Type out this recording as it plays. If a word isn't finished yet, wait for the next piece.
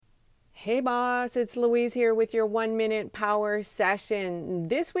Hey boss, it's Louise here with your 1 minute power session.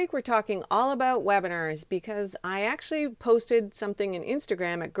 This week we're talking all about webinars because I actually posted something in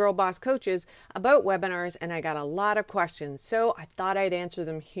Instagram at Girl Boss Coaches about webinars and I got a lot of questions, so I thought I'd answer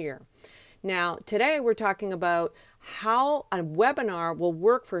them here. Now, today we're talking about how a webinar will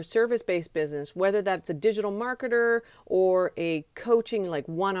work for a service-based business, whether that's a digital marketer or a coaching like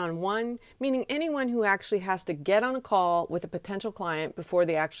one-on-one, meaning anyone who actually has to get on a call with a potential client before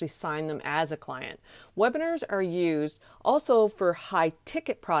they actually sign them as a client. Webinars are used also for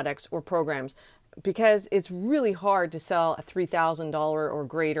high-ticket products or programs because it's really hard to sell a $3,000 or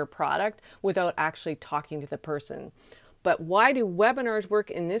greater product without actually talking to the person. But why do webinars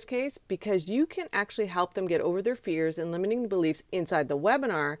work in this case? Because you can actually help them get over their fears and limiting beliefs inside the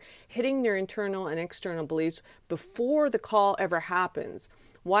webinar, hitting their internal and external beliefs before the call ever happens.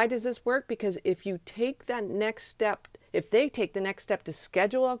 Why does this work? Because if you take that next step, if they take the next step to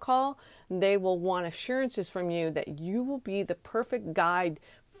schedule a call, they will want assurances from you that you will be the perfect guide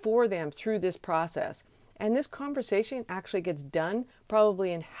for them through this process. And this conversation actually gets done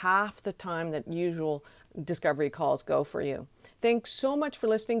probably in half the time that usual discovery calls go for you. Thanks so much for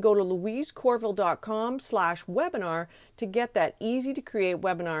listening. Go to louisecorville.com/webinar to get that easy to create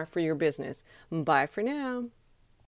webinar for your business. Bye for now.